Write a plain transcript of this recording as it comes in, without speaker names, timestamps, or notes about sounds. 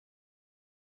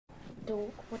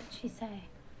Dork, what did she say?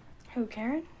 Who,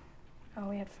 Karen? Oh,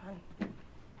 we had fun.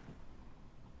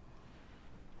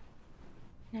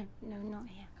 No, not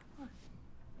here. Come on.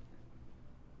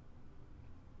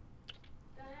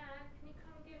 Diane, can you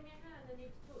come give me a hand? I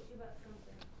need to talk to you about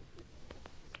something.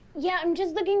 Yeah, I'm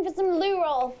just looking for some loo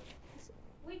roll.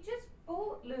 We just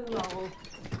bought loo roll.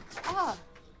 Ah.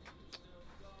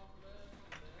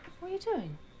 What are you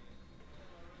doing?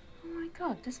 Oh my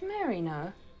God, does Mary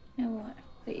know? Know what?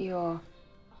 That you're...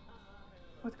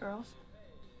 With girls?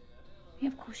 Yeah,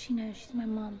 of course she knows. She's my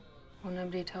mum. Well,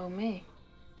 nobody told me.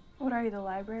 What are you, the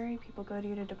library? People go to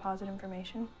you to deposit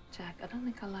information? Jack, I don't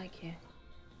think I like you.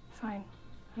 Fine.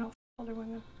 I don't f older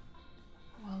women.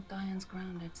 Well, Diane's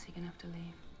grounded, so you're gonna have to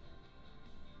leave.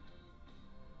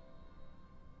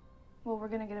 Well, we're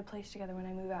gonna get a place together when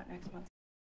I move out next month.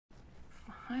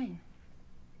 Fine.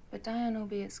 But Diane will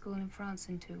be at school in France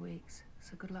in 2 weeks,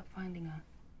 so good luck finding her.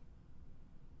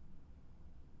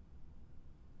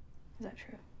 Is that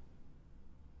true?